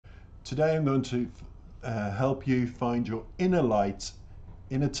Today I'm going to help you find your inner light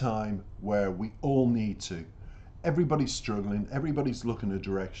in a time where we all need to. Everybody's struggling, everybody's looking a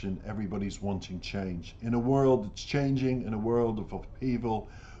direction, everybody's wanting change. In a world that's changing, in a world of upheaval,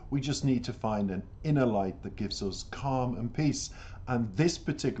 we just need to find an inner light that gives us calm and peace. And this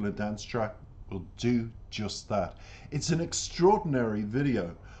particular dance track will do just that. It's an extraordinary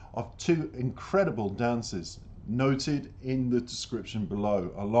video of two incredible dances noted in the description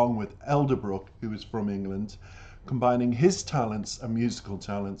below, along with Elderbrook, who is from England, combining his talents and musical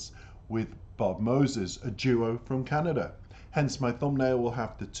talents with Bob Moses, a duo from Canada. Hence my thumbnail will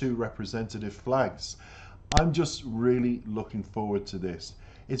have the two representative flags. I'm just really looking forward to this.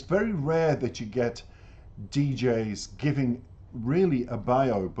 It's very rare that you get DJs giving really a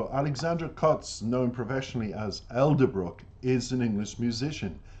bio, but Alexandra Kotz, known professionally as Elderbrook, is an English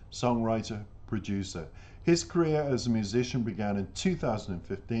musician, songwriter, producer. His career as a musician began in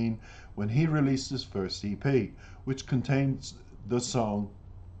 2015 when he released his first EP, which contains the song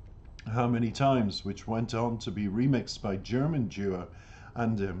How Many Times, which went on to be remixed by German duo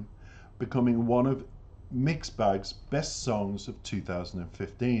and him, becoming one of Mixbag's best songs of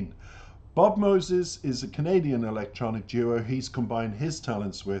 2015. Bob Moses is a Canadian electronic duo he's combined his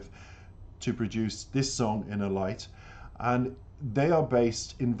talents with to produce this song Inner Light, and they are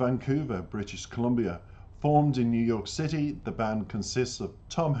based in Vancouver, British Columbia. Formed in New York City, the band consists of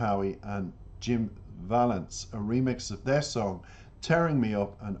Tom Howie and Jim Valance. A remix of their song Tearing Me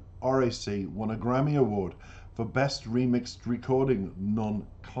Up, and RAC won a Grammy Award for Best Remixed Recording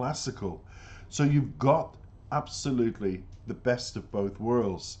Non-Classical. So you've got absolutely the best of both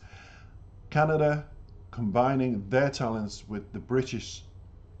worlds. Canada combining their talents with the British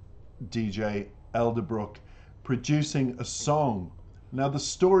DJ Elderbrook, producing a song. Now the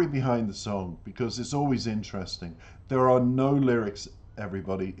story behind the song, because it's always interesting, there are no lyrics,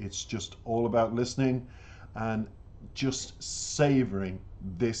 everybody. It's just all about listening and just savoring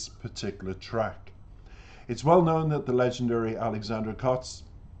this particular track. It's well known that the legendary Alexandra Kotz,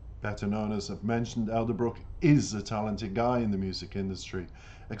 better known as I've mentioned, Elderbrook, is a talented guy in the music industry,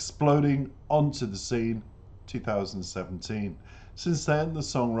 exploding onto the scene 2017. Since then, the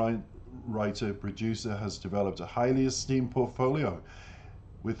songwriter producer has developed a highly esteemed portfolio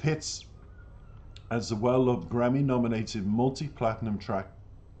with hits as the well-loved Grammy-nominated multi-platinum track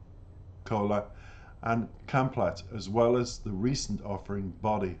Cola and Camplat, as well as the recent offering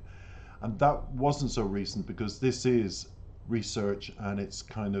Body. And that wasn't so recent because this is research and it's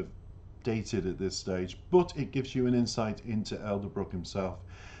kind of dated at this stage, but it gives you an insight into Elderbrook himself.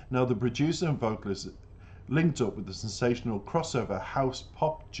 Now the producer and vocalist linked up with the sensational crossover house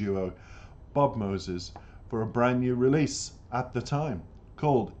pop duo Bob Moses for a brand new release at the time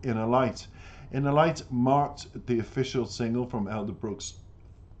called Inner Light. Inner Light marked the official single from Elderbrook's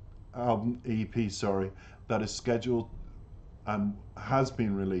album EP, that is scheduled and has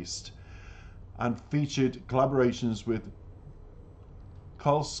been released, and featured collaborations with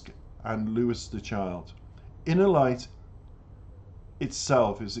Kolsk and Louise the Child. Inner Light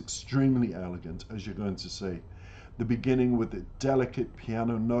itself is extremely elegant, as you're going to see. The beginning with the delicate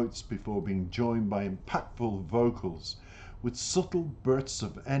piano notes before being joined by impactful vocals. With subtle bursts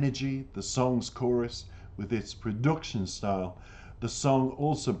of energy, the song's chorus, with its production style, the song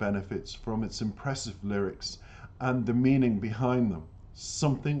also benefits from its impressive lyrics and the meaning behind them.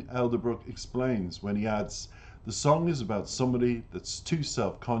 Something Elderbrook explains when he adds, "The song is about somebody that's too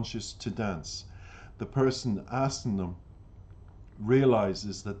self-conscious to dance. The person asking them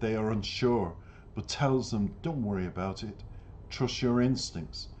realizes that they are unsure, but tells them, don't worry about it, trust your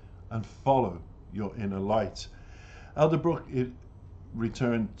instincts and follow your inner light." Elderbrook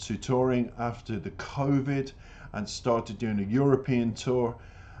returned to touring after the COVID and started doing a European tour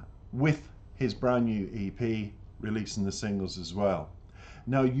with his brand new EP, releasing the singles as well.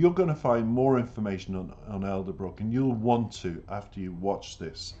 Now you're going to find more information on Elderbrook, and you'll want to after you watch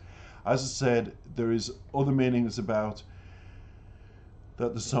this. As I said, there is other meanings about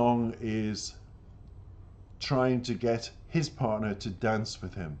that the song is trying to get his partner to dance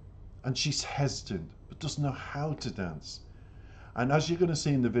with him, and she's hesitant but doesn't know how to dance. And as you're going to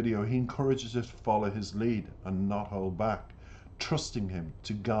see in the video, he encourages her to follow his lead and not hold back, trusting him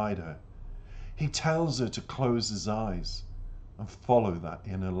to guide her. He tells her to close his eyes and follow that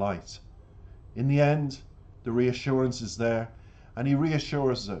inner light. In the end, the reassurance is there, and he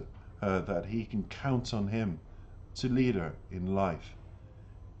reassures her that he can count on him to lead her in life.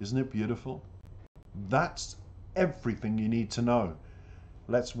 Isn't it beautiful? That's everything you need to know.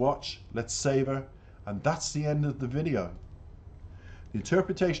 Let's watch, let's savor, and that's the end of the video. The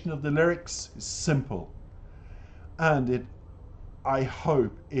interpretation of the lyrics is simple, and it I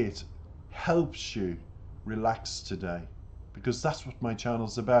hope it helps you relax today, because that's what my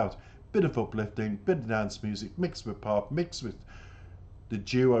channel's about. Bit of uplifting, bit of dance music, mixed with pop, mixed with the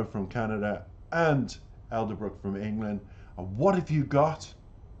duo from Canada and Elderbrook from England. And what have you got?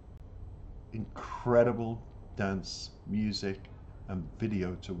 Incredible dance music and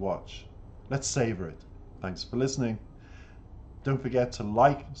video to watch. Let's savor it. Thanks for listening. Don't forget to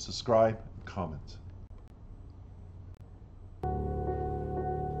like, subscribe, and comment.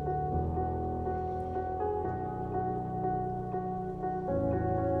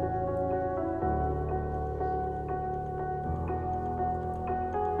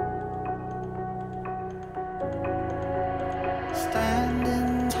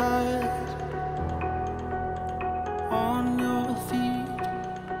 Standing tight on your feet,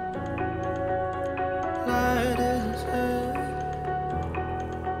 light as air,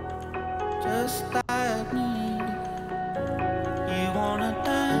 just like me. You wanna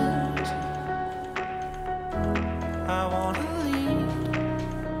dance, I wanna lead,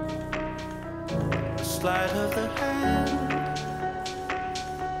 a sleight of the hand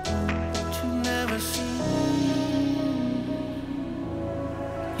that you never see.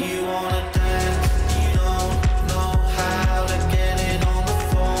 You wanna dance, you don't know how to get it on the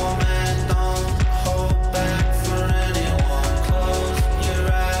floor, man. Don't hold back for anyone. Close your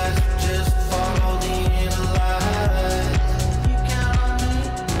eyes, just follow the inner light. You count on me.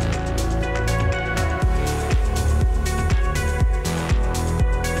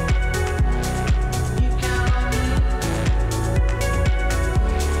 You count on me.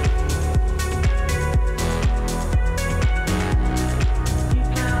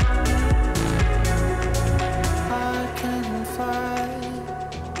 I can fly,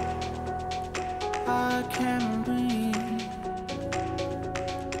 I can breathe,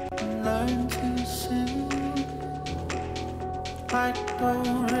 learn to sing like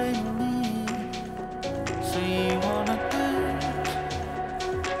do-re-mi. So you wanna dance,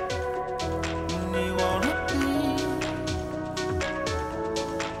 and you wanna be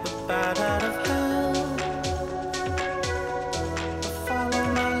the bat out of hell. Follow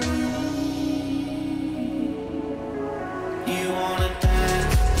my lead. You wanna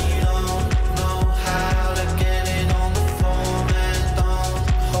dance, you don't know how to get it on the floor, man. Don't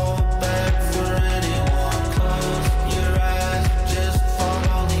hold back for anyone. Close your eyes, just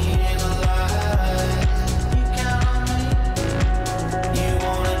follow the inner light. You count on me. You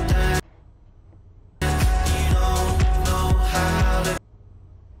wanna dance, you don't know how to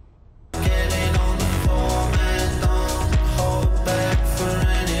get it on the floor, man. Don't hold back for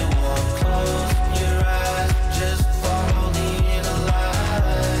anyone. Close your eyes, just follow the inner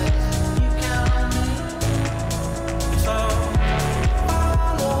light. You count on me, so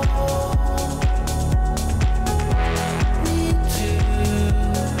follow me too.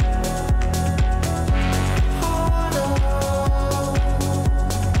 Harder,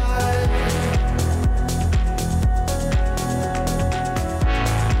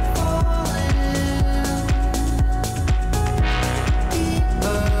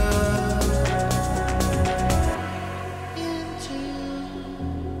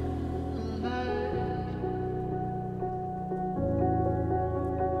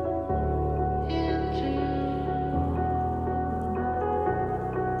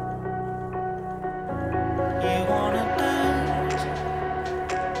 you wanna dance,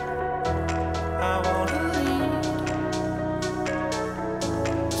 I wanna lead,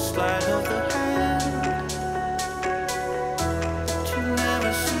 sleight of the hand that you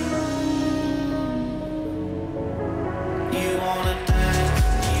never see. You wanna dance,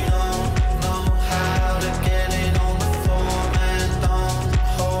 you don't know how to get it on the floor, man. Don't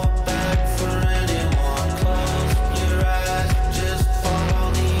hold back for anyone. Close your eyes, just follow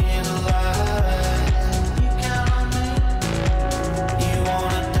the inner light. You count on me. You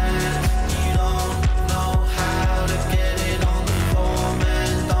wanna dance, you don't know how to get it on the floor,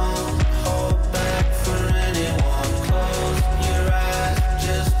 man. Don't hold back for anyone. Close your eyes,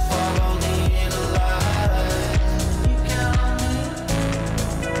 just follow the inner light. You count on me.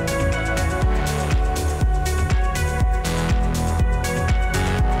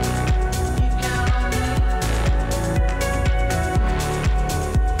 You count on me.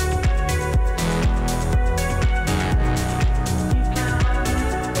 You count on me.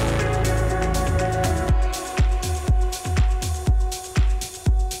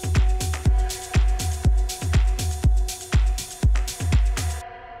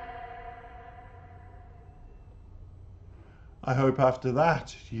 I hope after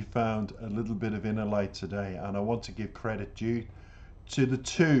that you found a little bit of inner light today, and I want to give credit due to the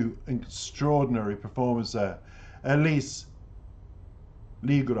two extraordinary performers there, Elise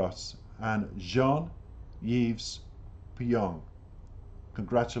Legros, and Jean-Yves Phuong.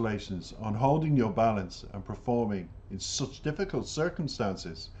 Congratulations on holding your balance and performing in such difficult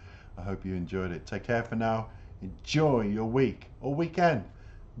circumstances. I hope you enjoyed it. Take care for now. Enjoy your week or weekend,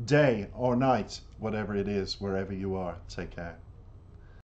 day or night, whatever it is, wherever you are. Take care.